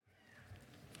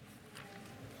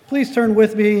Please turn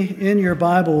with me in your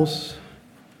Bibles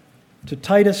to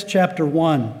Titus chapter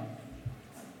 1.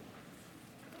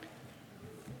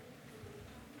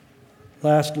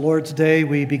 Last Lord's Day,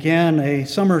 we began a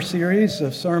summer series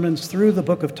of sermons through the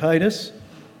book of Titus.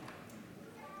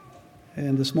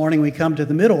 And this morning we come to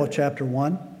the middle of chapter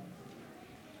 1.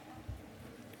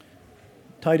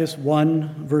 Titus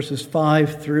 1, verses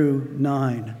 5 through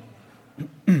 9.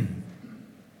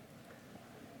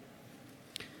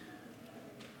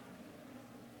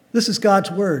 This is God's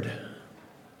word.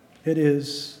 It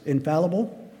is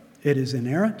infallible, it is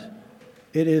inerrant,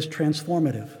 it is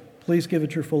transformative. Please give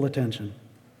it your full attention.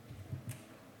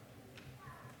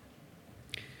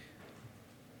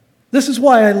 This is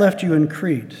why I left you in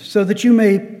Crete, so that you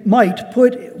might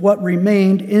put what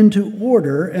remained into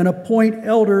order and appoint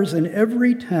elders in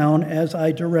every town as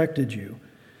I directed you.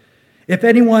 If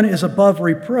anyone is above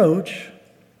reproach,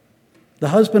 the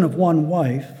husband of one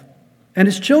wife, and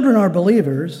his children are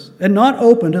believers, and not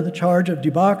open to the charge of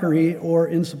debauchery or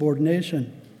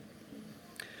insubordination.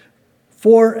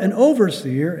 For an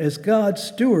overseer, as God's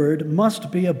steward, must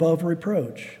be above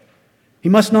reproach. He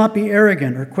must not be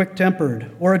arrogant or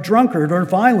quick-tempered, or a drunkard or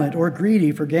violent or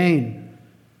greedy for gain,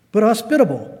 but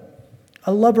hospitable,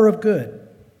 a lover of good,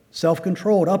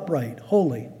 self-controlled, upright,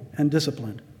 holy, and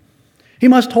disciplined. He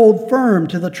must hold firm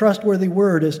to the trustworthy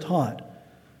word as taught,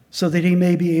 so that he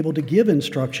may be able to give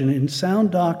instruction in sound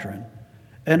doctrine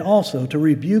and also to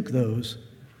rebuke those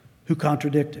who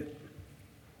contradict it.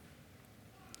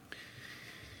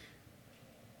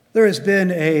 There has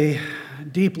been a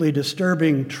deeply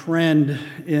disturbing trend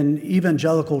in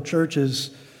evangelical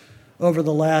churches over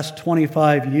the last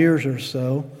 25 years or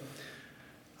so.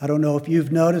 I don't know if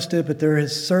you've noticed it, but there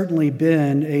has certainly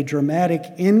been a dramatic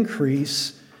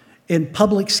increase in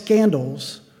public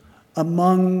scandals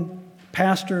among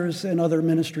pastors and other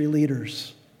ministry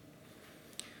leaders.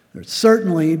 There's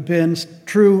certainly been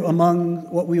true among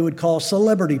what we would call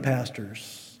celebrity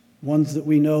pastors, ones that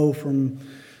we know from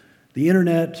the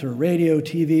internet or radio,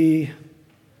 TV,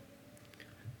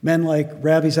 men like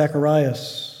Ravi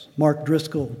Zacharias, Mark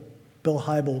Driscoll, Bill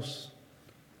Hybels,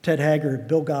 Ted Haggard,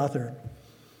 Bill Gothard.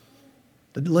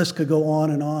 The list could go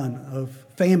on of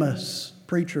famous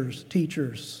preachers,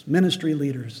 teachers, ministry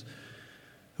leaders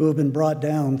who have been brought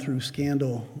down through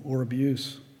scandal or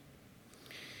abuse.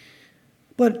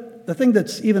 But the thing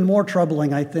that's even more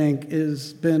troubling, I think,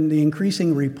 has been the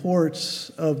increasing reports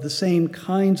of the same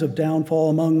kinds of downfall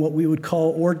among what we would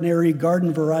call ordinary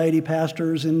garden variety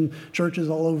pastors in churches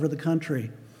all over the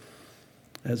country,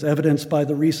 as evidenced by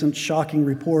the recent shocking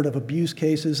report of abuse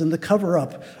cases and the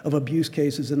cover-up of abuse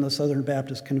cases in the Southern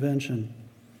Baptist Convention.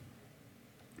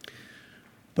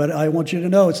 But I want you to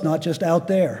know it's not just out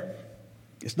there.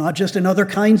 It's not just in other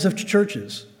kinds of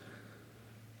churches.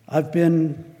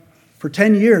 For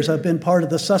 10 years, I've been part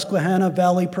of the Susquehanna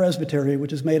Valley Presbytery,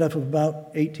 which is made up of about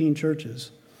 18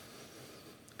 churches.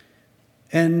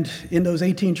 And in those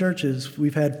 18 churches,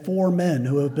 we've had 4 men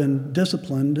who have been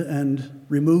disciplined and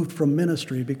removed from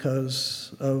ministry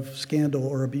because of scandal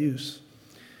or abuse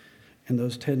in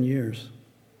those 10 years.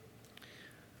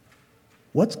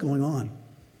 What's going on?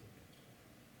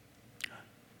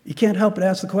 You can't help but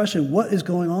ask the question, what is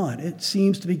going on? It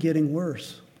seems to be getting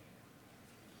worse.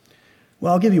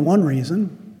 Well, I'll give you one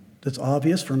reason that's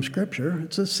obvious from Scripture.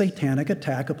 It's a satanic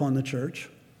attack upon the church.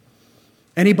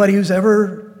 Anybody who's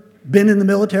ever been in the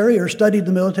military or studied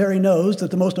the military knows that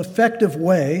the most effective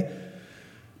way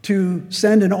to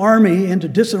send an army into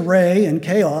disarray and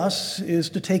chaos is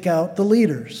to take out the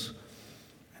leaders.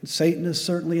 And Satan is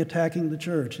certainly attacking the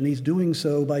church, and he's doing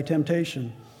so by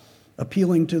temptation,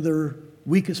 appealing to their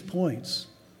weakest points,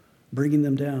 bringing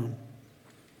them down.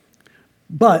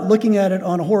 But looking at it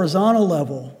on a horizontal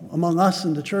level among us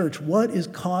in the church, what is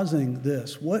causing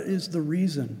this? What is the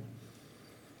reason?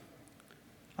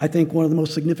 I think one of the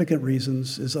most significant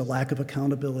reasons is a lack of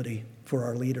accountability for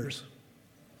our leaders.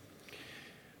 I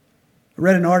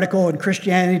read an article in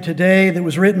Christianity Today that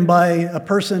was written by a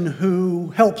person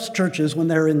who helps churches when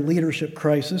they're in leadership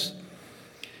crisis.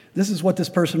 This is what this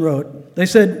person wrote. They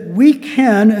said, "We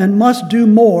can and must do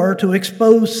more to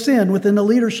expose sin within the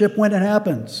leadership when it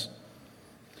happens.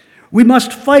 We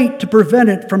must fight to prevent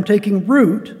it from taking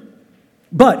root,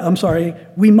 I'm sorry,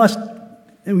 I'm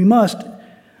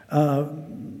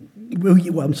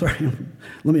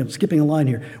skipping a line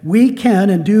here. We can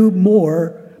and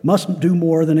must do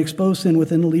more than expose sin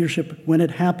within the leadership when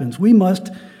it happens. We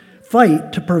must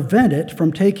fight to prevent it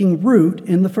from taking root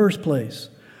in the first place.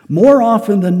 More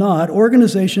often than not,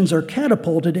 organizations are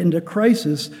catapulted into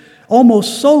crisis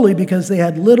almost solely because they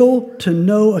had little to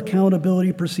no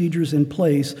accountability procedures in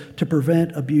place to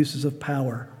prevent abuses of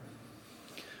power.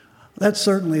 That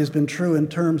certainly has been true in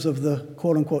terms of the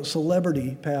quote-unquote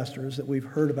celebrity pastors that we've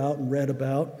heard about and read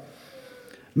about.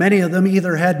 Many of them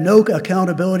either had no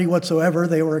accountability whatsoever,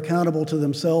 they were accountable to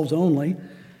themselves only,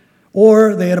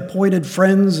 or they had appointed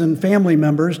friends and family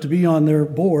members to be on their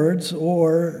boards,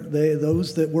 or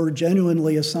those that were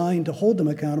genuinely assigned to hold them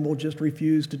accountable just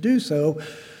refused to do so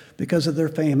because of their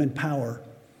fame and power.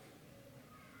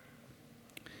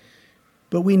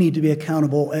 But we need to be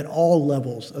accountable at all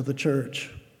levels of the church.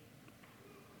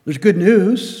 There's good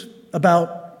news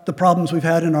about the problems we've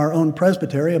had in our own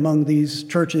presbytery among these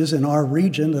churches in our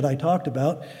region that I talked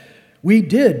about. We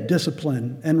did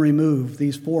discipline and remove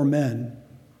these 4 men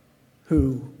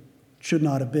who should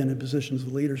not have been in positions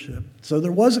of leadership. So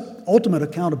there was ultimate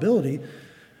accountability,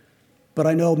 but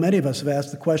I know many of us have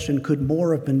asked the question, could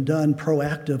more have been done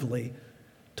proactively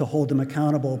to hold them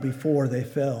accountable before they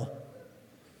fell?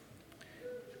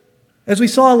 As we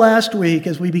saw last week,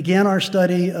 as we began our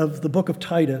study of the book of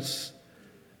Titus,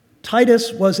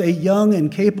 Titus was a young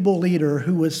and capable leader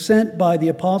who was sent by the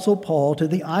Apostle Paul to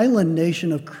the island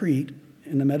nation of Crete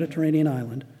in the Mediterranean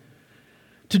island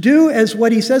to do as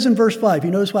what he says in verse 5.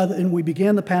 You notice when we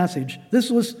began the passage, this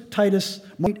was Titus,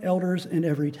 elders in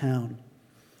every town.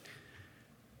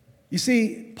 You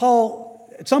see, Paul,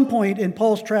 at some point in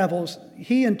Paul's travels,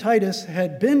 he and Titus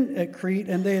had been at Crete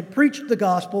and they had preached the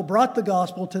gospel, brought the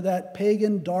gospel to that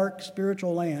pagan, dark,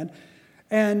 spiritual land,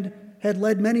 and had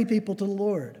led many people to the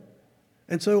Lord.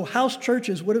 And so house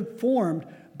churches would have formed,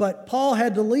 but Paul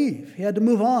had to leave. He had to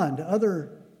move on to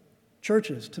other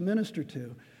churches to minister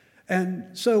to.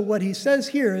 And so what he says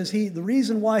here is the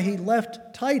reason why he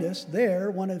left Titus there,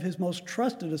 one of his most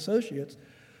trusted associates,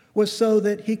 was so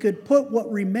that he could put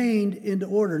what remained into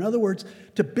order. In other words,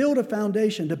 to build a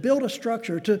foundation, to build a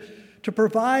structure, to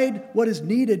provide what is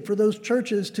needed for those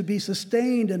churches to be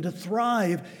sustained and to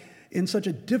thrive in such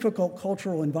a difficult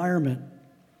cultural environment.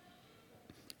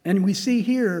 And we see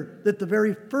here that the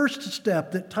very first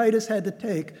step that Titus had to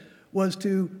take was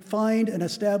to find and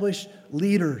establish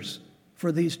leaders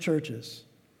for these churches.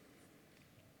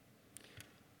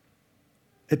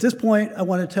 At this point, I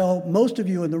want to tell most of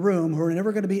you in the room who are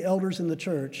never going to be elders in the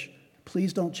church,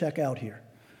 please don't check out here.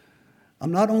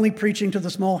 I'm not only preaching to the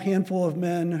small handful of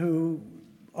men who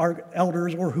are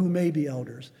elders or who may be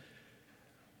elders.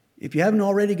 If you haven't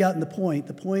already gotten the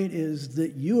point is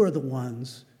that you are the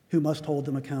ones who must hold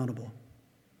them accountable.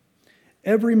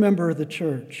 Every member of the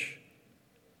church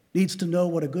needs to know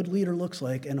what a good leader looks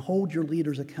like and hold your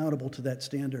leaders accountable to that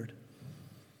standard.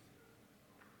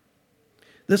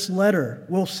 This letter,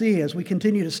 we'll see as we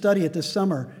continue to study it this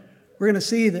summer, we're going to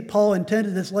see that Paul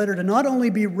intended this letter to not only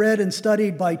be read and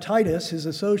studied by Titus, his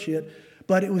associate,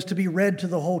 but it was to be read to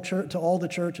the whole church, to all the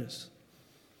churches.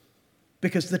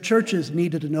 Because the churches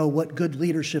needed to know what good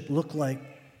leadership looked like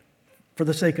for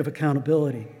the sake of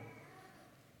accountability.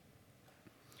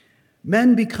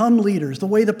 Men become leaders. The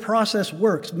way the process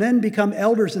works, men become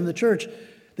elders in the church.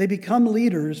 They become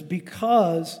leaders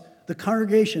because the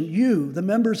congregation, you, the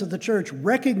members of the church,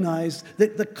 recognize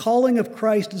that the calling of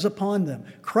Christ is upon them.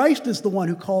 Christ is the one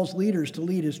who calls leaders to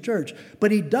lead his church,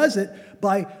 but he does it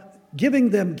by giving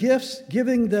them gifts,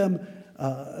 giving them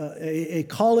a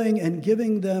calling, and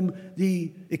giving them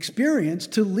the experience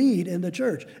to lead in the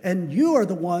church. And you are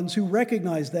the ones who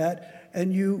recognize that,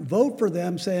 and you vote for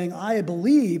them saying, I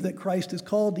believe that Christ has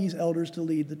called these elders to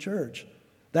lead the church.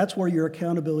 That's where your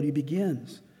accountability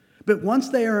begins. But once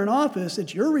they are in office,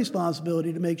 it's your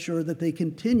responsibility to make sure that they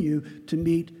continue to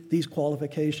meet these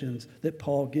qualifications that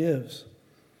Paul gives.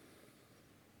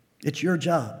 It's your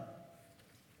job.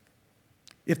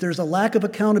 If there's a lack of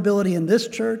accountability in this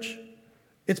church,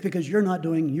 it's because you're not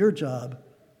doing your job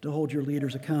to hold your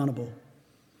leaders accountable.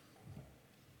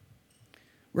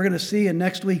 We're going to see in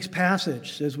next week's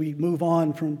passage, as we move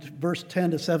on from verse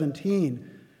 10 to 17,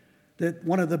 that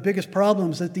one of the biggest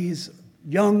problems that these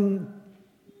young,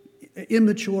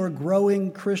 immature,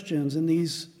 growing Christians in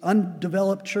these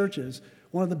undeveloped churches,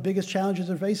 one of the biggest challenges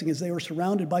they're facing is they were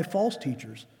surrounded by false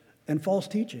teachers and false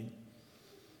teaching.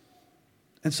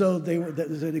 And so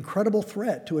there's an incredible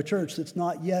threat to a church that's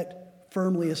not yet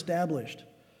firmly established.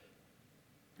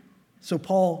 So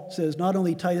Paul says, not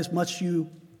only, Titus, must you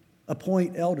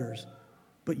appoint elders,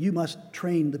 but you must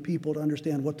train the people to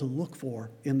understand what to look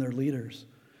for in their leaders.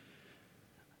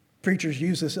 Preachers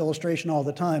use this illustration all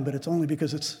the time, but it's only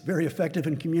because it's very effective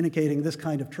in communicating this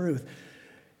kind of truth.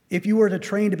 If you were to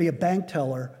train to be a bank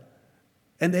teller,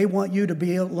 and they want you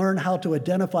to learn how to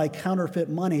identify counterfeit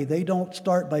money, they don't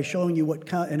start by showing you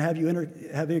and have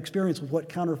you experience with what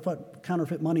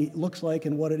counterfeit money looks like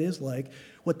and what it is like.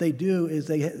 What they do is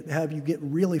they have you get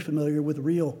really familiar with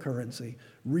real currency,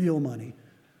 real money,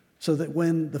 so that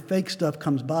when the fake stuff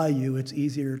comes by you, it's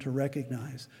easier to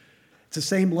recognize. It's the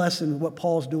same lesson what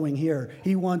Paul's doing here.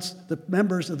 He wants the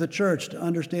members of the church to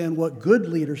understand what good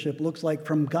leadership looks like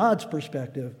from God's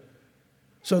perspective,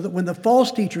 so that when the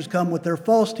false teachers come with their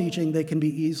false teaching, they can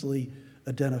be easily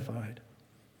identified.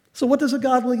 So what does a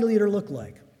godly leader look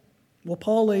like? Well,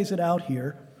 Paul lays it out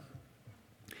here.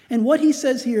 And what he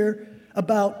says here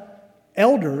about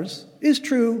elders is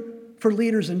true for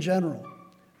leaders in general.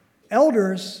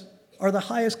 Elders are the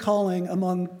highest calling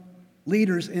among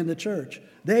leaders in the church.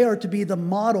 They are to be the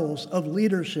models of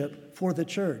leadership for the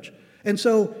church. And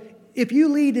so if you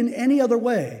lead in any other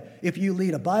way, if you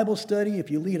lead a Bible study, if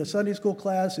you lead a Sunday school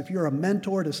class, if you're a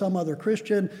mentor to some other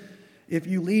Christian, if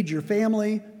you lead your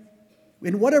family,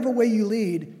 in whatever way you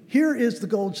lead, here is the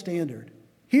gold standard.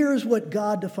 Here is what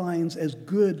God defines as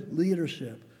good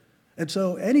leadership. And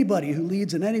so anybody who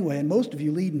leads in any way, and most of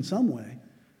you lead in some way,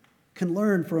 can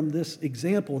learn from this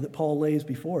example that Paul lays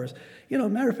before us.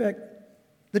 Matter of fact,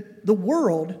 the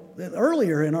world,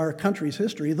 earlier in our country's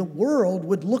history, the world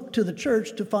would look to the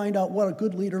church to find out what a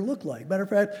good leader looked like. Matter of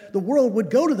fact, the world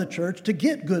would go to the church to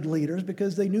get good leaders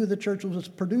because they knew the church was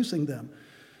producing them.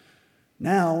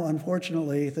 Now,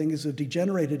 unfortunately, things have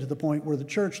degenerated to the point where the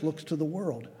church looks to the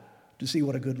world to see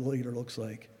what a good leader looks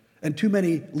like. And too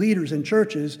many leaders in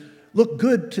churches look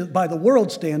good by the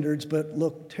world's standards, but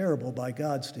look terrible by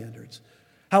God's standards.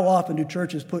 How often do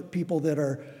churches put people that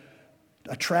are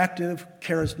attractive,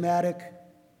 charismatic,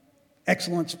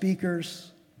 excellent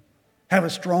speakers, have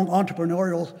a strong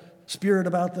entrepreneurial spirit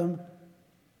about them,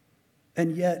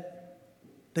 and yet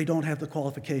they don't have the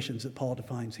qualifications that Paul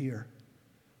defines here?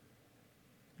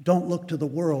 Don't look to the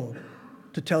world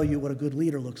to tell you what a good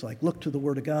leader looks like. Look to the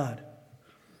Word of God.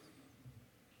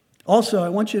 Also, I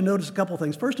want you to notice a couple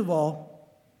things. First of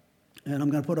all, and I'm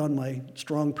going to put on my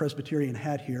strong Presbyterian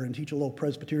hat here and teach a little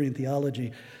Presbyterian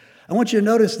theology. I want you to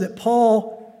notice that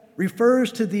Paul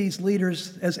refers to these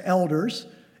leaders as elders.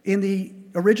 In the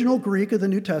original Greek of the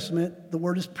New Testament, the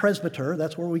word is presbyter.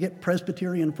 That's where we get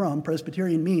Presbyterian from.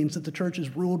 Presbyterian means that the church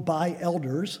is ruled by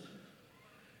elders.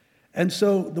 And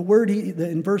so the word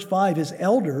in verse 5 is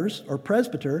elders or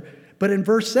presbyter, but in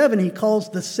verse 7 he calls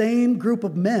the same group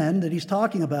of men that he's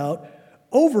talking about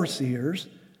overseers.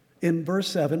 In verse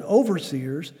 7,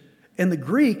 overseers. In the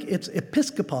Greek, it's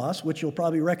episkopos, which you'll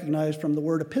probably recognize from the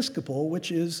word episcopal,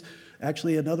 which is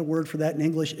actually another word for that in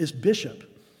English is bishop.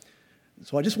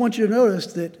 So I just want you to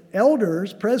notice that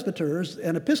elders, presbyters,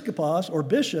 and episkopos, or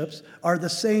bishops, are the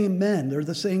same men. They're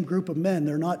the same group of men.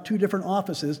 They're not two different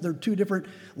offices. They're two different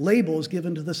labels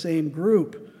given to the same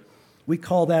group. We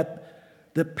call that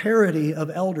the parity of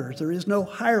elders. There is no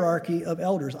hierarchy of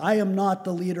elders. I am not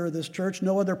the leader of this church.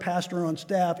 No other pastor on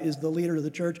staff is the leader of the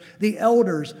church. The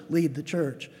elders lead the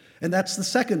church. And that's the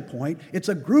second point. It's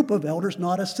a group of elders,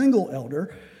 not a single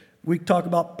elder. We talk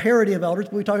about parity of elders,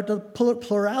 but we talk about the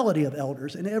plurality of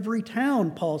elders. In every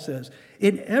town, Paul says,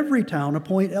 in every town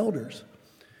appoint elders.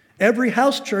 Every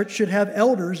house church should have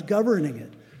elders governing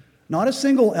it. Not a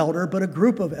single elder, but a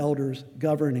group of elders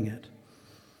governing it.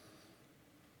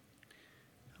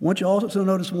 I want you also to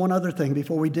notice one other thing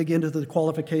before we dig into the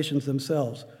qualifications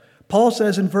themselves. Paul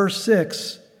says in verse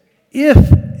 6,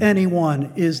 if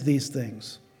anyone is these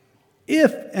things.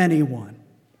 If anyone.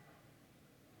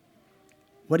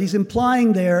 What he's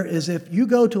implying there is if you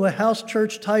go to a house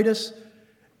church, Titus,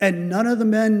 and none of the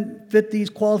men fit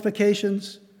these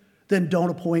qualifications, then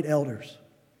don't appoint elders.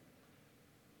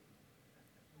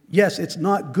 Yes, it's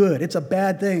not good. It's a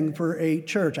bad thing for a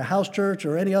church, a house church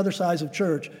or any other size of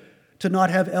church, to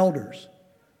not have elders.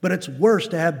 But it's worse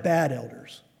to have bad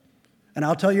elders. And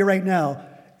I'll tell you right now,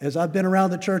 as I've been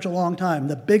around the church a long time,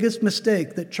 the biggest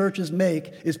mistake that churches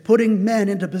make is putting men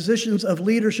into positions of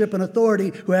leadership and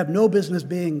authority who have no business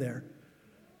being there,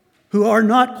 who are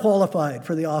not qualified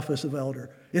for the office of elder.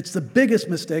 It's the biggest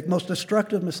mistake, most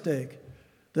destructive mistake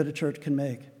that a church can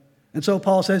make. And so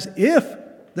Paul says, if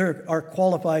there are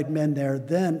qualified men there,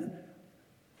 then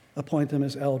appoint them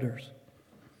as elders.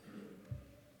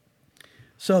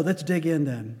 So let's dig in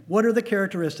then. What are the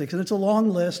characteristics? And it's a long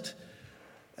list.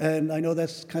 And I know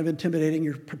that's kind of intimidating.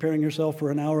 You're preparing yourself for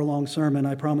an hour-long sermon.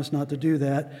 I promise not to do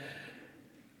that.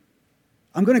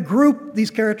 I'm going to group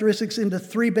these characteristics into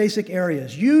three basic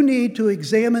areas. You need to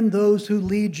examine those who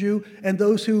lead you and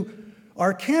those who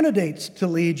are candidates to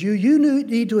lead you. You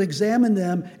need to examine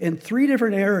them in three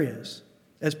different areas,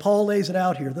 as Paul lays it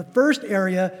out here. The first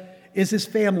area is his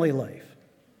family life.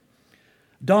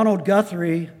 Donald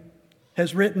Guthrie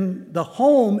has written, the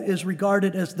home is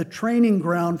regarded as the training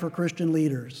ground for Christian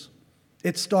leaders.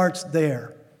 It starts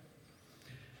there.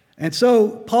 And so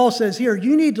Paul says here,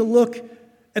 you need to look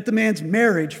at the man's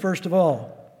marriage, first of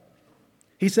all.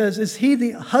 He says, is he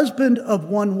the husband of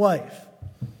one wife?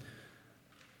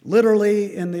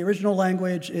 Literally, in the original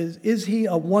language, is he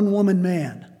a one-woman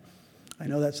man? I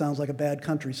know that sounds like a bad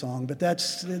country song, but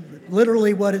that's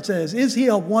literally what it says. Is he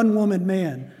a one-woman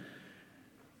man?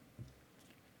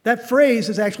 That phrase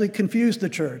has actually confused the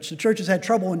church. The church has had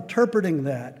trouble interpreting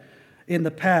that in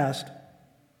the past.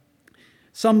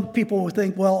 Some people would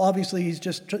think, well, obviously he's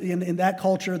just, in that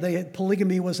culture,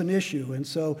 polygamy was an issue. And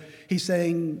so he's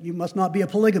saying you must not be a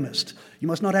polygamist. You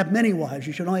must not have many wives.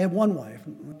 You should only have one wife.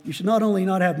 You should not only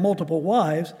not have multiple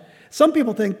wives. Some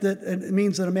people think that it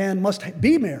means that a man must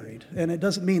be married. And it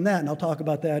doesn't mean that, and I'll talk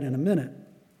about that in a minute.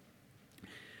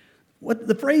 What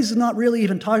the phrase is not really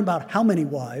even talking about how many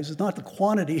wives. It's not the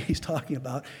quantity he's talking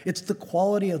about. It's the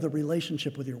quality of the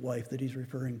relationship with your wife that he's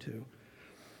referring to.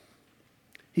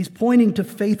 He's pointing to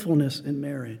faithfulness in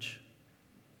marriage.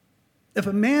 If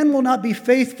a man will not be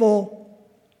faithful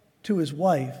to his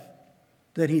wife,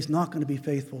 then he's not going to be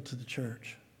faithful to the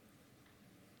church.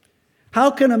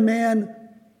 How can a man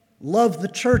love the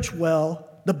church well,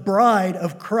 the bride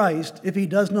of Christ, if he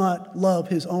does not love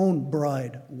his own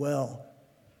bride well?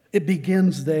 It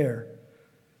begins there.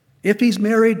 If he's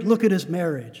married, look at his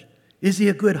marriage. Is he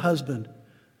a good husband?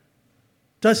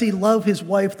 Does he love his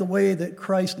wife the way that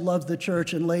Christ loved the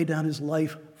church and laid down his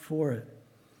life for it?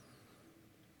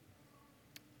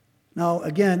 Now,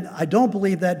 again, I don't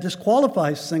believe that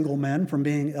disqualifies single men from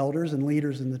being elders and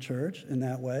leaders in the church in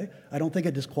that way. I don't think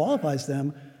it disqualifies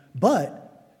them.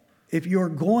 But if you're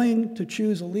going to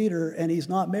choose a leader and he's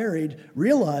not married,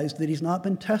 realize that he's not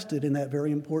been tested in that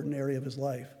very important area of his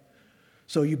life.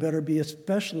 So you better be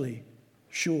especially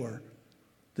sure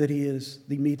that he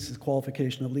meets the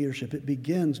qualification of leadership. It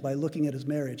begins by looking at his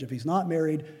marriage. If he's not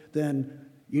married, then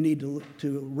you need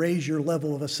to raise your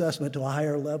level of assessment to a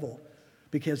higher level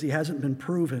because he hasn't been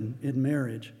proven in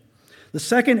marriage. The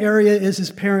second area is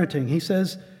his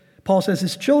parenting. Paul says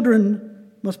his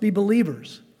children must be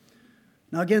believers.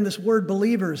 Now again, this word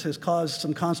believers has caused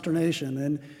some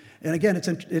consternation. And again,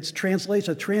 it's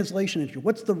translation, a translation issue.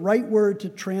 What's the right word to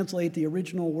translate the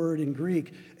original word in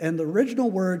Greek? And the original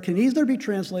word can either be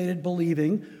translated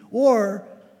believing, or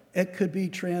it could be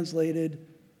translated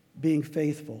being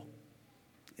faithful.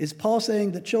 Is Paul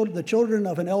saying that the children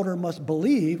of an elder must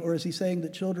believe, or is he saying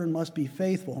that children must be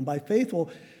faithful? And by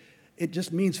faithful, it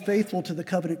just means faithful to the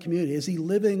covenant community. Is he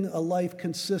living a life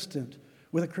consistent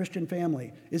with a Christian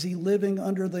family? Is he living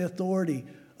under the authority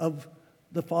of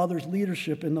the father's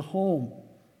leadership in the home?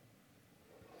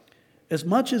 As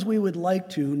much as we would like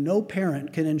to, no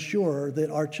parent can ensure that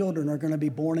our children are going to be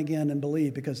born again and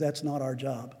believe, because that's not our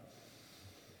job.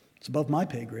 It's above my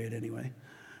pay grade anyway.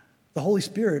 The Holy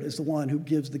Spirit is the one who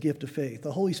gives the gift of faith.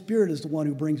 The Holy Spirit is the one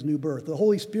who brings new birth. The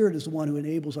Holy Spirit is the one who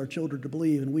enables our children to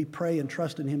believe, and we pray and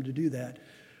trust in him to do that.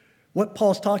 What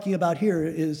Paul's talking about here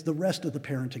is the rest of the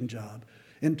parenting job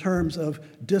in terms of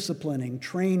disciplining,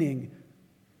 training,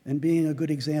 and being a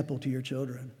good example to your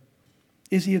children.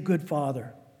 Is he a good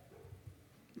father?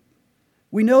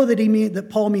 We know that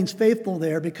Paul means faithful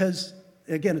there because,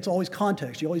 again, it's always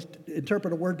context. You always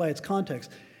interpret a word by its context.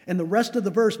 And the rest of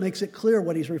the verse makes it clear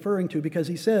what he's referring to, because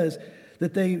he says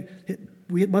that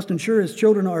we must ensure his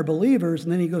children are believers,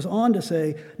 and then he goes on to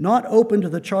say, not open to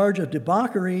the charge of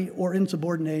debauchery or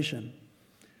insubordination.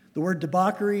 The word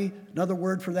debauchery, another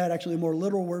word for that, actually a more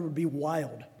literal word, would be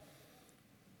wild.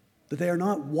 That they are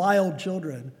not wild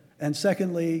children. And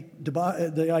secondly,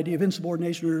 the idea of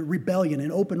insubordination or rebellion,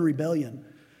 an open rebellion.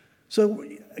 So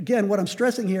again, what I'm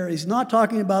stressing here is not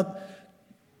talking about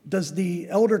does the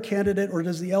elder candidate or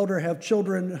does the elder have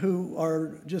children who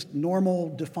are just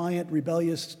normal, defiant,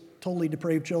 rebellious, totally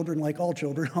depraved children like all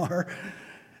children are.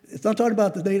 It's not talking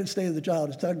about the state of the child.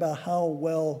 It's talking about how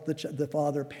well the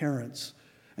father parents.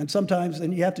 And sometimes,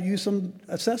 and you have to use some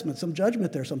assessment, some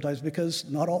judgment there sometimes, because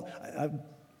not all...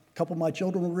 A couple of my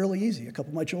children were really easy. A couple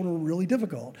of my children were really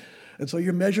difficult. And so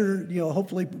your measure,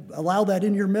 hopefully allow that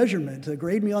in your measurement to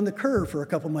grade me on the curve for a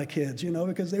couple of my kids,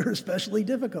 because they were especially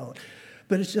difficult.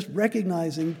 But it's just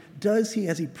recognizing, has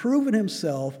he proven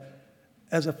himself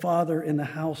as a father in the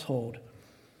household?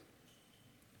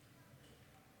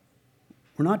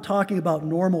 We're not talking about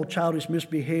normal childish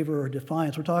misbehavior or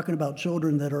defiance. We're talking about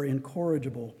children that are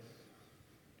incorrigible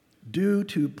due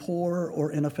to poor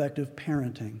or ineffective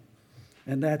parenting.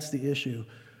 And that's the issue.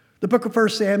 The book of 1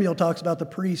 Samuel talks about the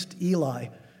priest Eli,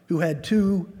 who had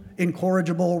two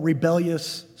incorrigible,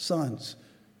 rebellious sons.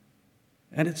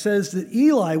 And it says that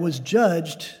Eli was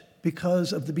judged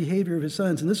because of the behavior of his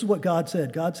sons. And this is what God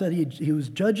said. God said he was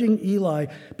judging Eli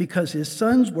because his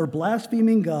sons were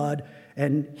blaspheming God,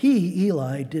 and he,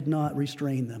 Eli, did not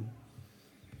restrain them.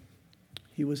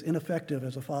 He was ineffective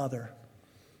as a father.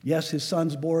 Yes, his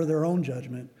sons bore their own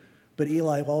judgment, but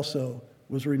Eli also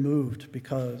was removed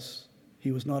because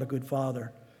he was not a good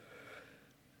father.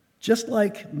 Just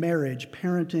like marriage,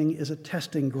 parenting is a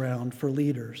testing ground for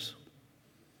leaders.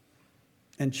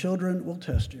 And children will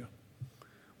test you.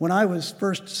 When I was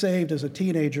first saved as a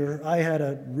teenager, I had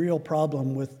a real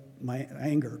problem with my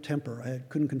anger, temper. I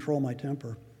couldn't control my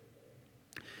temper.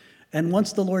 And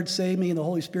once the Lord saved me and the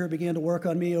Holy Spirit began to work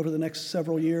on me over the next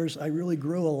several years, I really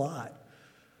grew a lot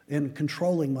in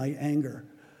controlling my anger.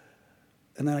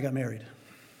 And then I got married.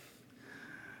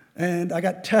 And I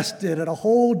got tested at a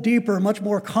whole deeper, much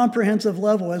more comprehensive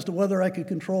level as to whether I could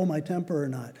control my temper or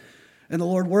not. And the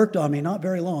Lord worked on me, not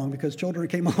very long because children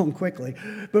came home quickly.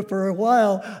 But for a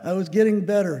while, I was getting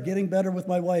better with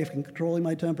my wife and controlling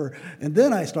my temper. And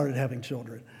then I started having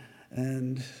children.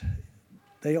 And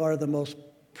they are the most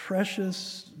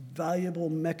precious, valuable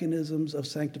mechanisms of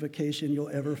sanctification you'll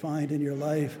ever find in your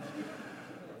life.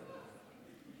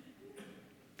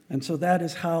 And so that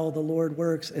is how the Lord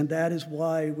works, and that is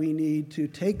why we need to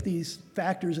take these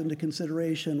factors into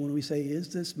consideration when we say,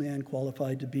 is this man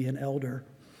qualified to be an elder?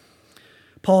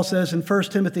 Paul says in 1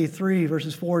 Timothy 3,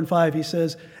 verses 4 and 5, he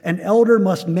says, an elder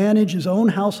must manage his own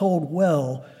household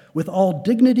well, with all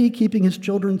dignity, keeping his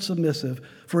children submissive.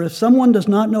 For if someone does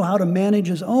not know how to manage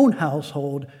his own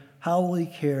household, how will he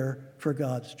care for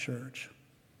God's church?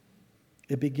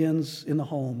 It begins in the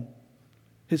home,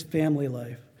 his family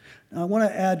life. Now, I want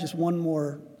to add just one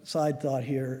more side thought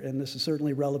here, and this is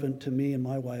certainly relevant to me and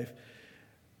my wife.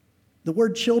 The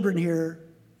word children here,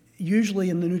 usually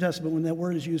in the New Testament, when that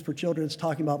word is used for children, it's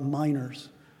talking about minors,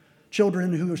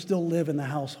 children who still live in the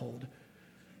household.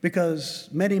 Because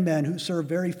many men who serve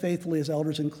very faithfully as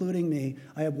elders, including me,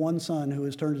 I have one son who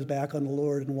has turned his back on the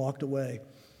Lord and walked away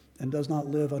and does not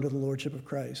live under the lordship of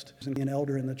Christ. He's an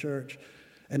elder in the church.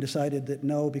 And decided that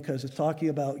no, because it's talking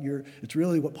about it's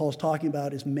really what Paul's talking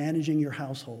about is managing your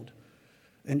household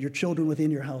and your children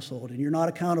within your household. And you're not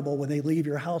accountable when they leave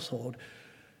your household.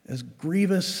 As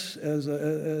grievous as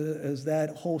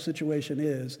that whole situation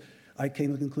is, I came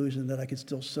to the conclusion that I could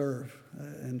still serve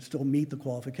and still meet the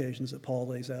qualifications that Paul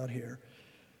lays out here.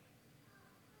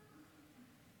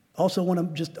 Also want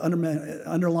to just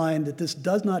underline that this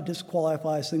does not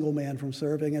disqualify a single man from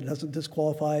serving. It doesn't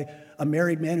disqualify a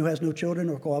married man who has no children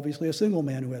or obviously a single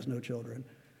man who has no children.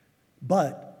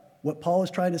 But what Paul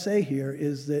is trying to say here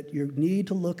is that you need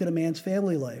to look at a man's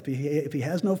family life. If he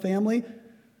has no family,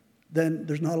 then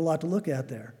there's not a lot to look at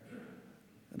there.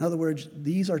 In other words,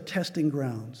 these are testing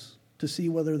grounds to see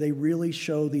whether they really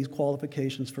show these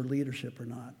qualifications for leadership or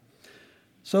not.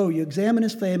 So you examine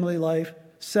his family life.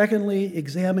 Secondly,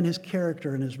 examine his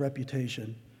character and his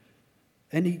reputation.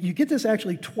 And you get this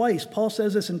actually twice. Paul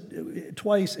says this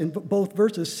twice in both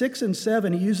verses 6 and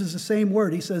 7. He uses the same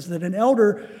word. He says that an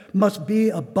elder must be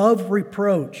above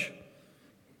reproach.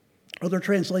 Other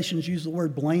translations use the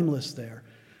word blameless there.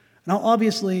 Now,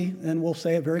 obviously, and we'll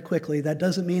say it very quickly, that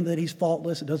doesn't mean that he's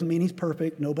faultless. It doesn't mean he's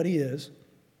perfect. Nobody is.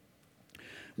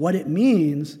 What it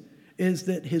means is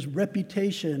that his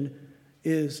reputation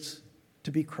is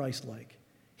to be Christ-like.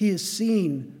 He is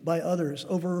seen by others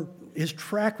over his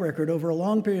track record over a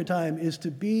long period of time is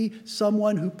to be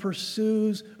someone who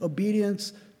pursues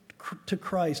obedience to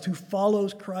Christ, who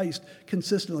follows Christ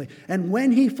consistently. And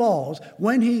when he falls,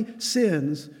 when he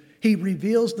sins, he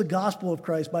reveals the gospel of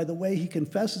Christ by the way he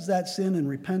confesses that sin and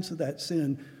repents of that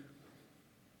sin.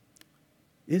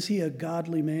 Is he a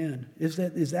godly man? Is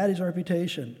that his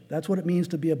reputation? That's what it means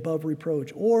to be above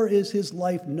reproach. Or is his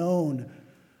life known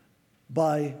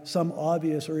by some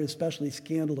obvious or especially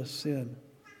scandalous sin?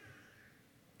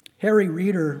 Harry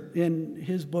Reeder, in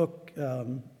his book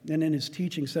and in his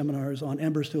teaching seminars on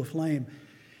Embers to a Flame,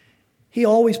 he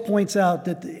always points out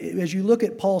that as you look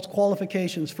at Paul's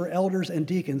qualifications for elders and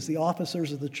deacons, the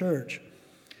officers of the church,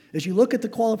 as you look at the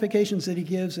qualifications that he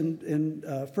gives in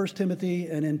 1 Timothy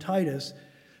and in Titus,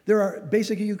 there are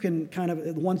basically, you can kind of,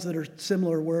 the ones that are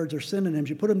similar words or synonyms,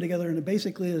 you put them together, and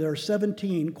basically there are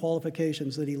 17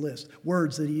 qualifications that he lists,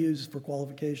 words that he uses for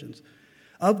qualifications.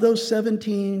 Of those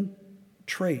 17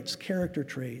 traits, character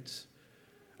traits,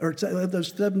 or of those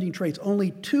 17 traits, only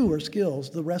 2 are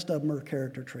skills, the rest of them are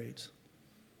character traits.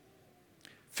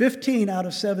 15 out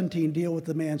of 17 deal with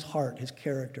the man's heart, his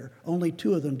character. Only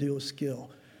 2 of them deal with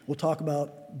skill. We'll talk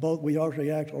about both, we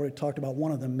already talked about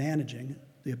one of them, managing.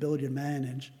 The ability to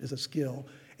manage is a skill,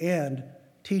 and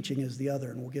teaching is the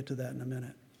other, and we'll get to that in a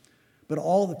minute. But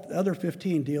all the other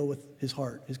 15 deal with his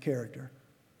heart, his character.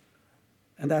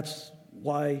 And that's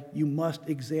why you must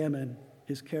examine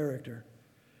his character.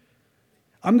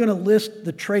 I'm going to list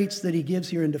the traits that he gives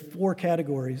here into 4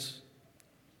 categories.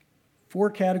 4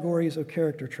 categories of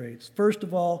character traits. First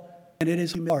of all, and it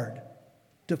is hard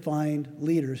to find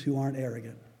leaders who aren't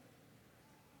arrogant.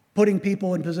 Putting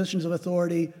people in positions of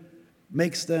authority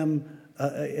makes them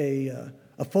a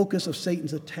focus of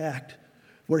Satan's attack,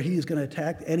 where he is going to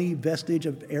attack any vestige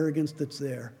of arrogance that's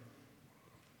there.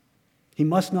 He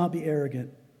must not be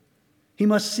arrogant. He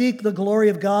must seek the glory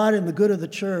of God and the good of the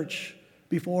church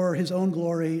before his own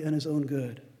glory and his own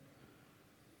good.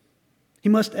 He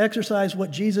must exercise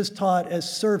what Jesus taught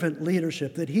as servant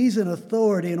leadership, that he's in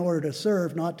authority in order to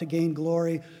serve, not to gain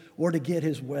glory or to get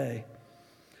his way.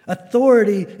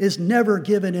 Authority is never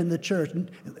given in the church.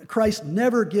 Christ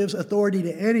never gives authority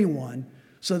to anyone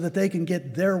so that they can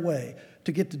get their way,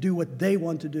 to get to do what they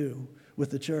want to do with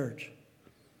the church.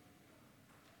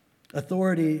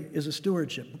 Authority is a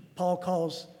stewardship. Paul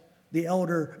calls the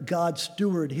elder God's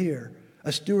steward here.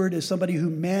 A steward is somebody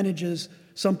who manages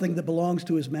something that belongs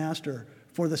to his master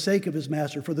for the sake of his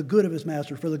master, for the good of his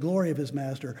master, for the glory of his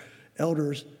master.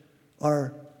 Elders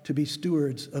are to be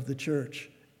stewards of the church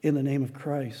in the name of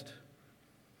Christ.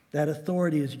 That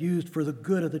authority is used for the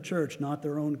good of the church, not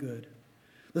their own good.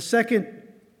 The second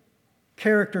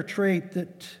character trait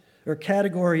or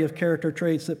category of character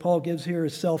traits that Paul gives here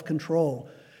is self-control.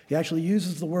 He actually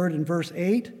uses the word in verse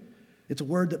 8. It's a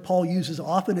word that Paul uses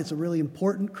often. It's a really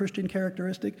important Christian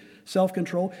characteristic,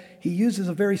 self-control. He uses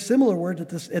a very similar word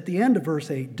at the end of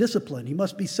verse 8, discipline. He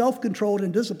must be self-controlled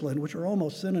and disciplined, which are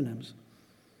almost synonyms.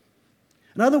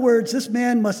 In other words, this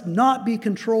man must not be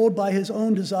controlled by his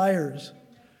own desires.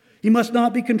 He must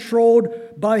not be controlled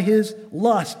by his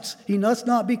lusts. He must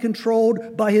not be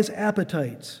controlled by his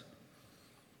appetites.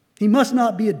 He must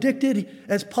not be addicted.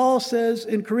 As Paul says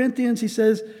in Corinthians,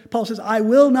 Paul says, I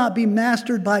will not be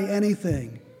mastered by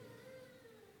anything.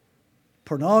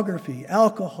 Pornography,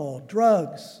 alcohol,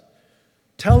 drugs,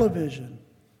 television,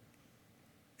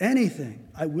 anything.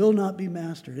 I will not be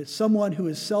mastered. It's someone who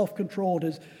is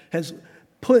self-controlled, has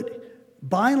put,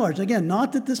 by and large, again,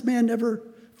 not that this man never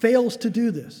fails to do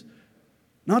this,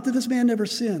 not that this man never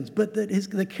sins, but that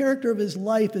the character of his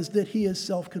life is that he is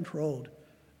self-controlled.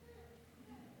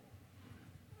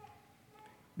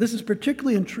 This is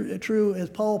particularly true, as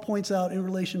Paul points out, in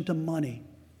relation to money.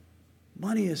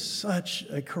 Money is such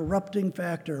a corrupting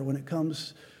factor when it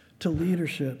comes to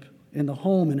leadership in the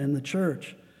home and in the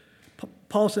church.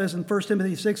 Paul says in 1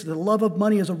 Timothy 6 that the love of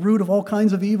money is a root of all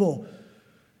kinds of evil.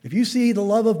 If you see the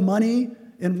love of money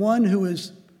in one who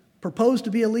is proposed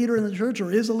to be a leader in the church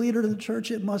or is a leader in the church,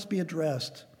 it must be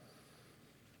addressed.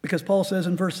 Because Paul says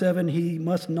in verse 7, he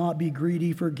must not be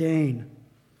greedy for gain.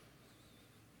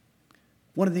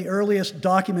 One of the earliest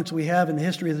documents we have in the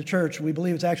history of the church, we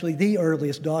believe it's actually the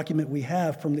earliest document we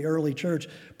have from the early church,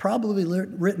 probably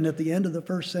written at the end of the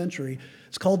first century.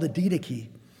 It's called the Didache.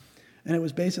 And it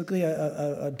was basically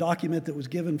a document that was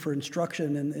given for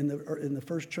instruction in the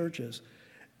first churches.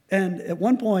 And at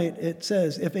one point it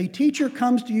says, if a teacher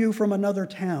comes to you from another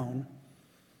town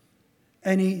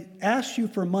and he asks you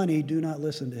for money, do not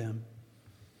listen to him.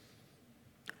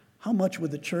 How much would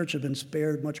the church have been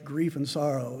spared much grief and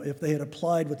sorrow if they had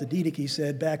applied what the Didache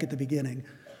said back at the beginning?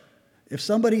 If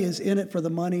somebody is in it for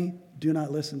the money, do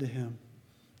not listen to him.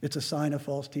 It's a sign of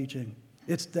false teaching.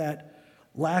 It's that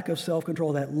lack of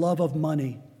self-control, that love of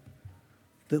money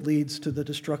that leads to the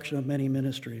destruction of many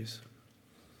ministries.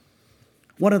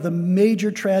 One of the major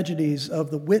tragedies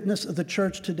of the witness of the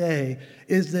church today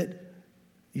is that,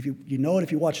 if you know it,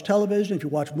 if you watch television, if you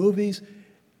watch movies,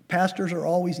 pastors are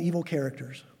always evil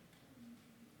characters.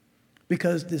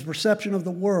 Because the perception of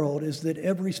the world is that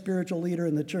every spiritual leader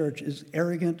in the church is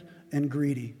arrogant and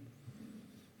greedy.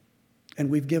 And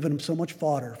we've given them so much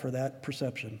fodder for that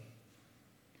perception,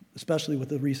 especially with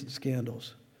the recent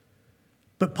scandals.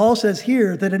 But Paul says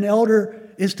here that an elder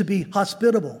is to be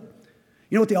hospitable.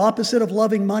 You know what the opposite of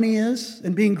loving money is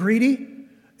and being greedy?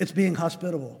 It's being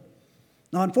hospitable.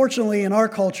 Now, unfortunately, in our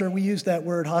culture, we use that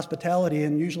word hospitality,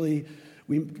 and usually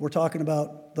we're talking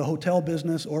about the hotel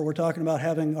business, or we're talking about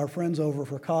having our friends over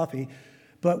for coffee.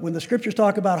 But when the scriptures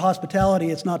talk about hospitality,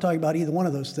 it's not talking about either one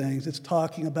of those things. It's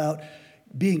talking about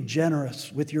being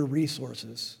generous with your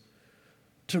resources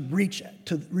to reach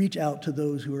out to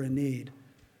those who are in need.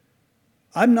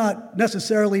 I'm not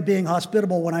necessarily being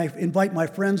hospitable when I invite my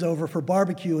friends over for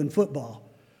barbecue and football.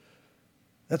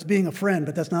 That's being a friend,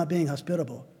 but that's not being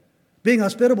hospitable. Being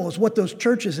hospitable is what those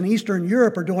churches in Eastern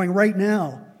Europe are doing right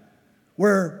now,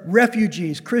 where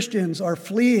refugees, Christians, are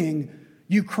fleeing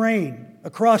Ukraine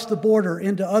across the border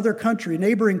into other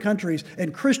neighboring countries,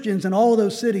 and Christians in all of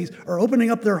those cities are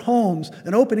opening up their homes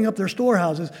and opening up their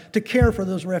storehouses to care for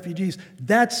those refugees.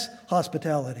 That's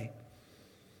hospitality.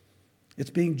 It's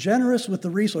being generous with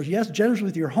the resource. Yes, generous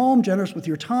with your home, generous with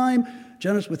your time,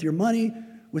 generous with your money,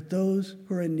 with those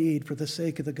who are in need for the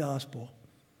sake of the gospel.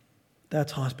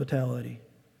 That's hospitality.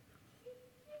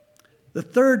 The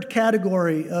third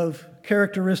category of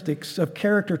characteristics, of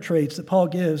character traits that Paul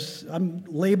gives, I'm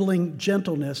labeling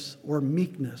gentleness or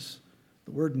meekness.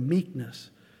 The word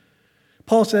meekness.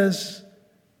 Paul says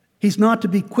he's not to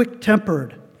be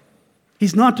quick-tempered.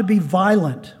 He's not to be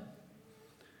violent.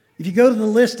 If you go to the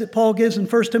list that Paul gives in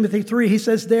 1 Timothy 3, he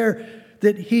says there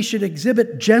that he should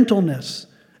exhibit gentleness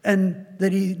and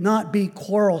that he not be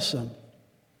quarrelsome.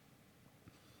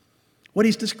 What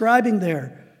he's describing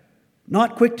there,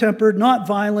 not quick-tempered, not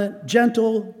violent,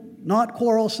 gentle, not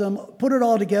quarrelsome, put it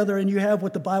all together and you have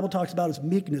what the Bible talks about as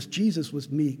meekness. Jesus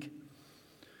was meek.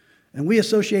 And we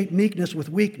associate meekness with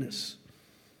weakness.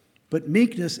 But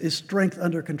meekness is strength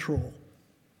under control.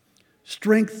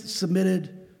 Strength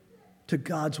submitted to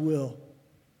God's will.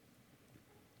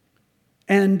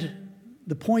 And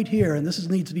the point here, and this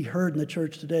needs to be heard in the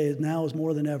church today, is now is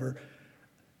more than ever,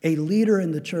 a leader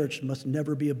in the church must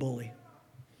never be a bully.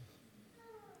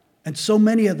 And so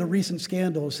many of the recent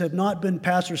scandals have not been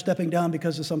pastors stepping down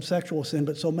because of some sexual sin,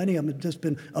 but so many of them have just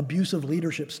been abusive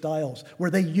leadership styles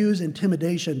where they use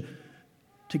intimidation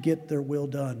to get their will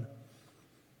done.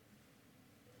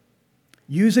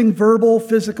 Using verbal,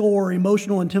 physical, or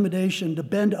emotional intimidation to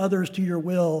bend others to your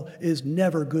will is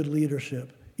never good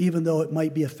leadership, even though it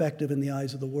might be effective in the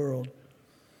eyes of the world.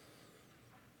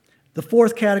 The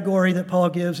fourth category that Paul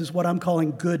gives is what I'm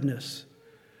calling goodness.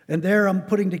 And there I'm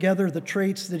putting together the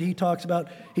traits that he talks about.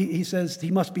 He says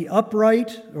he must be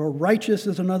upright, or righteous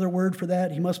is another word for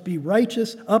that. He must be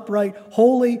righteous, upright,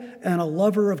 holy, and a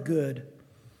lover of good.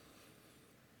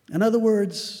 In other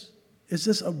words, is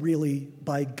this a really,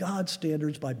 by God's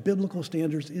standards, by biblical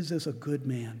standards, is this a good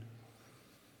man?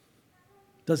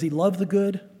 Does he love the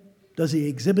good? Does he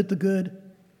exhibit the good?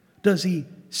 Does he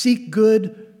seek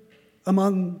good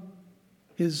among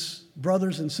his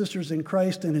brothers and sisters in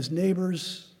Christ and his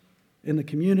neighbors in the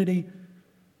community?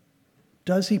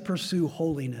 Does he pursue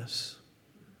holiness?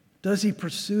 Does he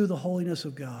pursue the holiness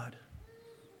of God,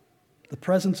 the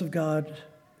presence of God,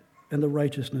 and the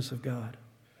righteousness of God?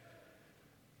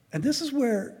 And this is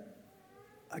where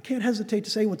I can't hesitate to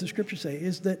say what the scriptures say,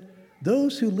 is that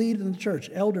those who lead in the church,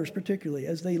 elders particularly,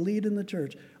 as they lead in the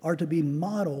church, are to be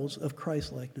models of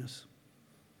Christ-likeness.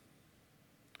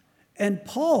 And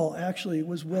Paul actually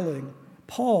was willing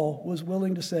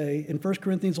to say in 1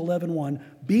 Corinthians 11:1,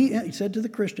 he said to the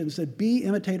Christians, said, be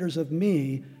imitators of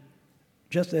me,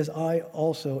 just as I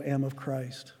also am of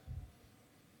Christ.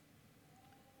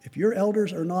 If your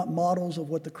elders are not models of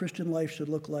what the Christian life should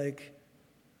look like,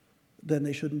 then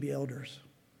they shouldn't be elders.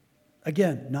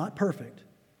 Again, not perfect.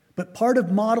 But part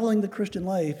of modeling the Christian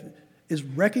life is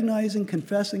recognizing,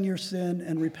 confessing your sin,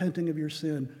 and repenting of your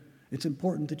sin. It's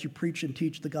important that you preach and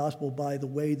teach the gospel by the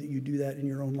way that you do that in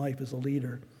your own life as a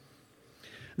leader.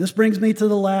 This brings me to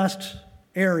the last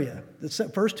area.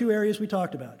 The first two areas we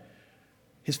talked about.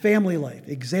 His family life.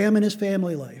 Examine his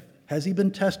family life. Has he been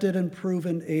tested and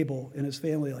proven able in his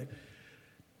family life?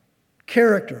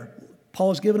 Character.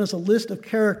 Paul has given us a list of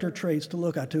character traits to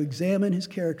look at, to examine his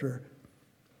character,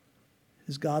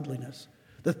 his godliness.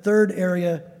 The third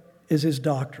area is his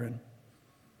doctrine.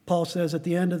 Paul says at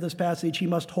the end of this passage, he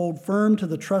must hold firm to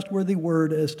the trustworthy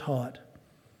word as taught.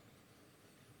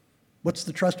 What's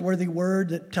the trustworthy word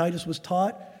that Titus was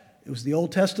taught? It was the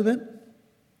Old Testament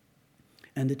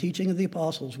and the teaching of the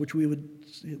apostles,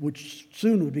 which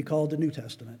soon would be called the New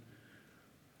Testament.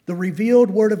 The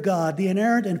revealed Word of God, the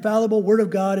inerrant, infallible Word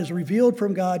of God is revealed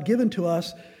from God, given to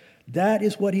us. That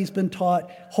is what he's been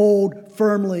taught. Hold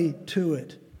firmly to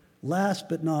it. Last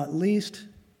but not least,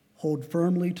 hold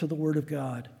firmly to the Word of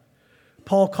God.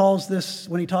 Paul calls this,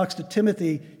 when he talks to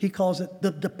Timothy, he calls it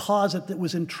the deposit that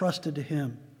was entrusted to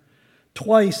him.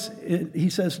 Twice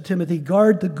he says to Timothy,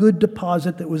 guard the good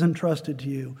deposit that was entrusted to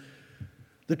you.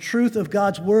 The truth of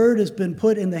God's Word has been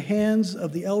put in the hands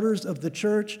of the elders of the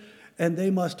church, and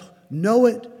they must know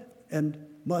it and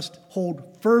must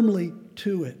hold firmly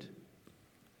to it.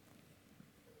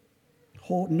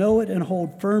 Know it and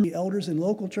hold firmly. Elders in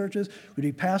local churches would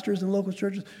be pastors in local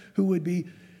churches who would be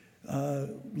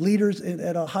leaders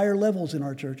at higher levels in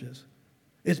our churches.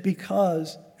 It's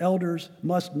because elders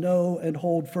must know and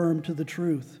hold firm to the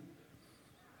truth.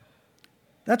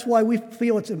 That's why we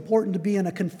feel it's important to be in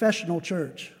a confessional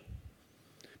church.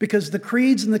 Because the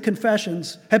creeds and the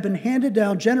confessions have been handed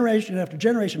down generation after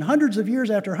generation, hundreds of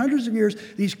years after hundreds of years.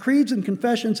 These creeds and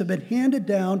confessions have been handed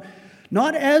down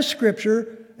not as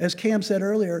Scripture, as Cam said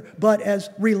earlier, but as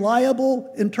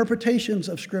reliable interpretations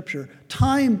of Scripture.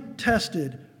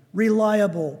 Time-tested,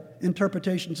 reliable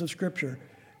interpretations of Scripture.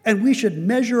 And we should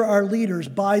measure our leaders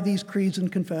by these creeds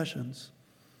and confessions.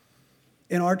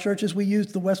 In our churches, we use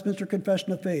the Westminster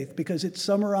Confession of Faith because it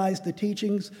summarized the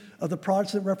teachings of the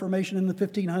Protestant Reformation in the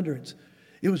 1500s.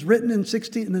 It was written in the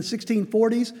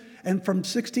 1640s, and from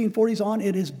 1640s on,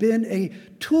 it has been a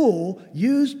tool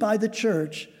used by the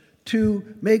church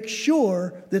to make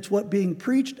sure that's what being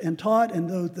preached and taught, and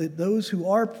those who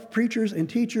are preachers and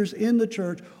teachers in the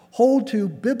church hold to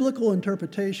biblical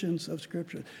interpretations of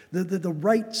Scripture, the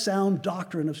right sound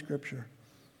doctrine of Scripture.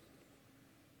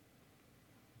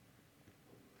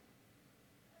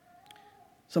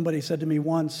 Somebody said to me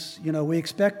once, we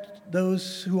expect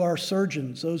those who are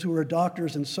surgeons, those who are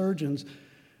doctors and surgeons,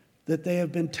 that they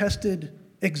have been tested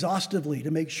exhaustively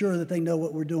to make sure that they know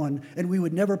what we're doing. And we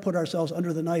would never put ourselves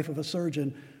under the knife of a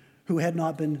surgeon who had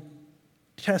not been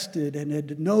tested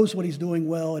and knows what he's doing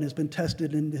well and has been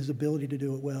tested in his ability to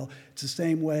do it well. It's the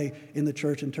same way in the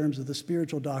church in terms of the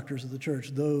spiritual doctors of the church,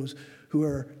 those who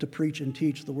are to preach and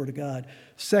teach the Word of God.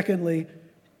 Secondly,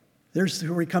 there's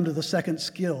where we come to the second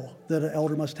skill that an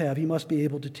elder must have. He must be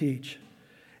able to teach.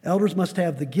 Elders must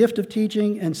have the gift of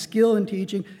teaching and skill in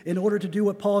teaching in order to do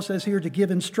what Paul says here, to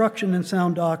give instruction in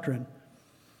sound doctrine.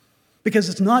 Because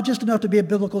it's not just enough to be a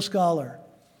biblical scholar.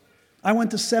 I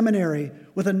went to seminary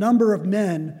with a number of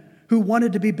men who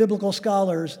wanted to be biblical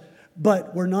scholars,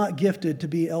 but were not gifted to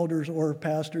be elders or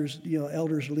pastors,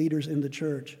 elders, leaders in the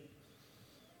church.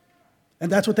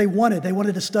 And that's what they wanted. They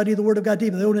wanted to study the Word of God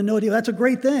deeply. They wanted to know it deeply. That's a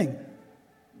great thing.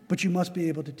 But you must be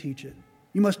able to teach it.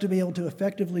 You must be able to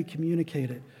effectively communicate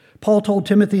it. Paul told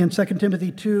Timothy in 2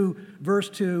 Timothy 2, verse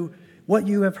 2, "What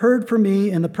you have heard from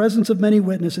me in the presence of many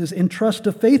witnesses, entrust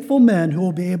to faithful men who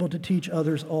will be able to teach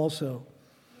others also."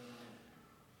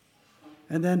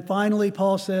 And then finally,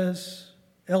 Paul says,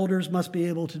 elders must be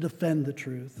able to defend the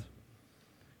truth.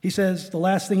 He says, the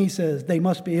last thing he says, they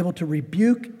must be able to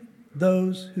rebuke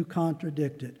those who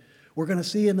contradict it. We're going to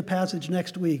see in the passage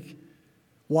next week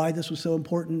why this was so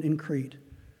important in Crete,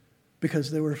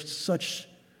 because there were such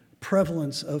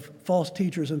prevalence of false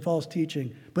teachers and false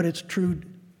teaching. But it's true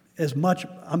as much,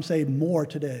 I'm saying more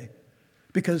today,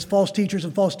 because false teachers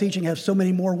and false teaching have so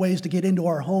many more ways to get into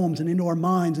our homes and into our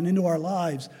minds and into our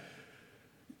lives.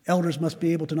 Elders must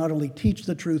be able to not only teach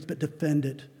the truth, but defend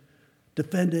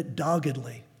it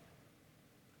doggedly.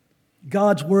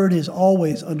 God's word is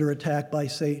always under attack by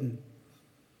Satan.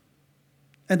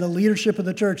 And the leadership of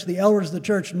the church, the elders of the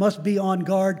church, must be on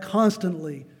guard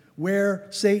constantly where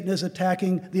Satan is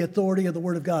attacking the authority of the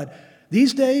Word of God.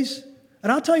 These days,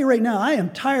 and I'll tell you right now, I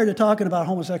am tired of talking about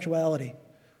homosexuality.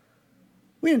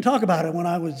 We didn't talk about it when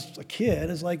I was a kid.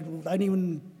 It's like I didn't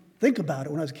even think about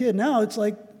it when I was a kid. Now it's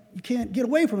like you can't get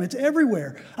away from it. It's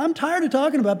everywhere. I'm tired of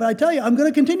talking about it, but I tell you, I'm going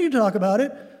to continue to talk about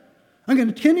it. I'm going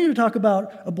to continue to talk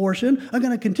about abortion. I'm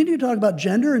going to continue to talk about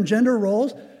gender and gender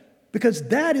roles, because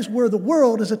that is where the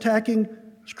world is attacking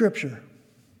Scripture.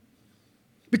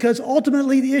 Because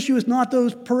ultimately the issue is not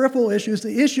those peripheral issues.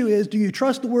 The issue is, do you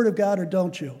trust the Word of God or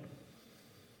don't you?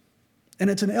 And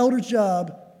it's an elder's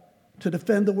job to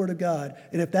defend the Word of God.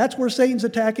 And if that's where Satan's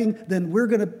attacking, then we're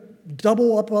going to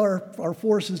double up our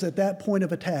forces at that point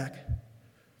of attack.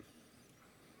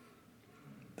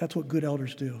 That's what good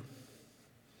elders do.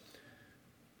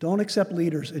 Don't accept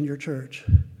leaders in your church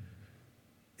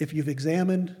if you've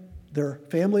examined their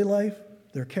family life,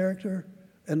 their character,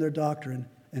 and their doctrine,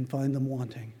 and find them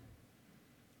wanting.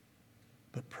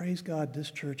 But praise God, this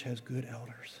church has good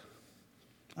elders.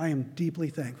 I am deeply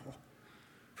thankful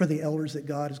for the elders that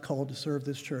God has called to serve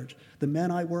this church. The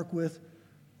men I work with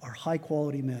are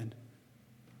high-quality men,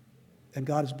 and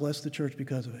God has blessed the church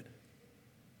because of it.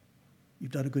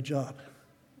 You've done a good job.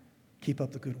 Keep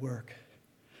up the good work.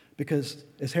 Because,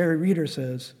 as Harry Reeder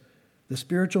says, the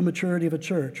spiritual maturity of a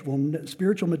church will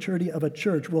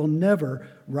never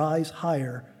rise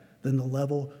higher than the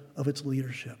level of its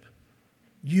leadership.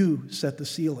 You set the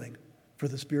ceiling for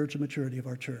the spiritual maturity of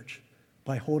our church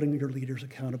by holding your leaders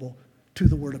accountable to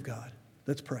the Word of God.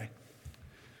 Let's pray.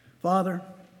 Father,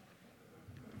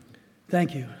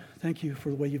 thank you. Thank you for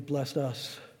the way you've blessed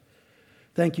us.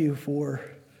 Thank you for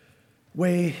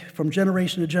way from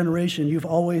generation to generation you've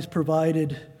always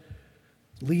provided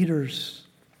leaders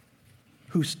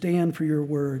who stand for your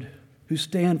word, who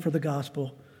stand for the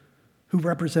gospel, who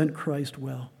represent Christ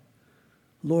well.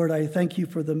 Lord, I thank you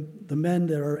for the men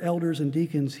that are elders and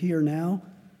deacons here now.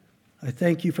 I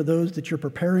thank you for those that you're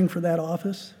preparing for that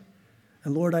office.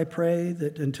 And Lord, I pray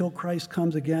that until Christ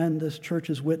comes again, this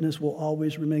church's witness will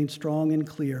always remain strong and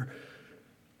clear,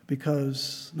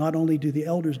 because not only do the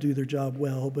elders do their job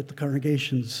well, but the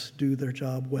congregations do their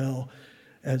job well.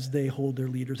 as they hold their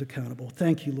leaders accountable.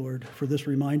 Thank you, Lord, for this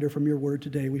reminder from your word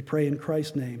today. We pray in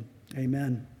Christ's name.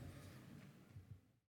 Amen.